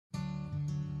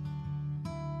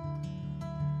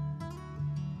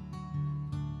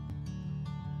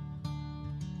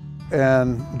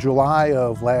In July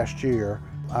of last year,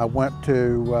 I went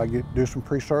to do some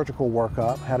pre-surgical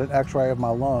workup, had an x-ray of my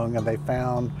lung, and they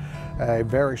found a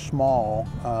very small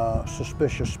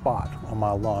suspicious spot on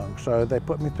my lung. So they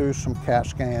put me through some CAT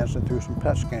scans and through some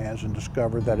PET scans and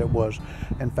discovered that it was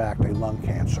in fact a lung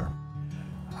cancer.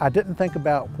 I didn't think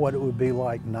about what it would be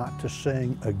like not to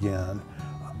sing again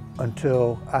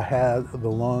until I had the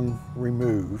lung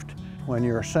removed. When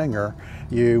you're a singer,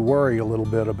 you worry a little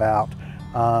bit about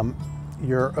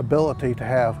your ability to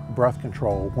have breath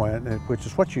control, which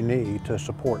is what you need to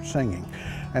support singing.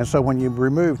 And so when you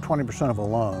remove 20% of a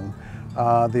lung,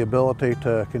 the ability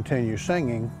to continue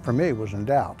singing, for me, was in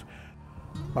doubt.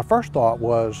 My first thought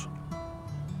was,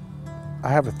 I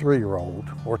have a 3-year-old,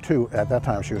 or two, at that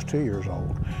time she was 2 years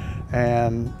old,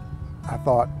 and I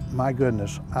thought, my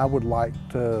goodness, I would like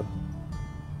to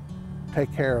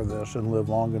take care of this and live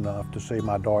long enough to see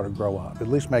my daughter grow up, at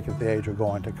least make it the age of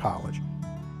going to college.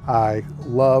 I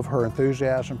love her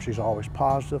enthusiasm. She's always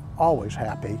positive, always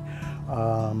happy.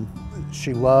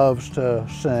 She loves to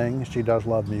sing. She does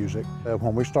love music.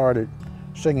 When we started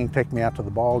singing Take Me Out to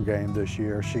the Ball Game this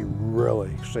year, she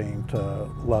really seemed to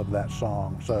love that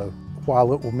song. So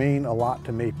while it will mean a lot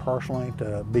to me personally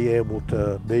to be able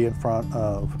to be in front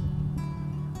of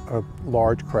a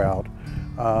large crowd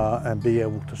and be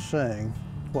able to sing,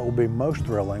 what will be most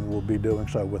thrilling will be doing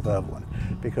so with Evelyn,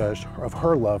 because of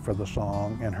her love for the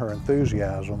song and her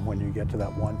enthusiasm when you get to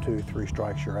that 1, 2, 3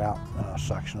 strikes you're out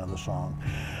section of the song.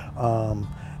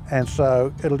 And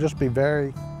so it'll just be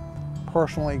very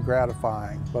personally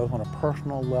gratifying, both on a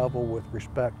personal level with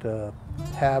respect to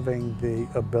having the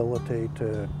ability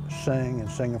to sing and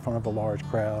sing in front of a large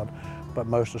crowd, but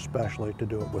most especially to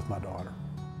do it with my daughter.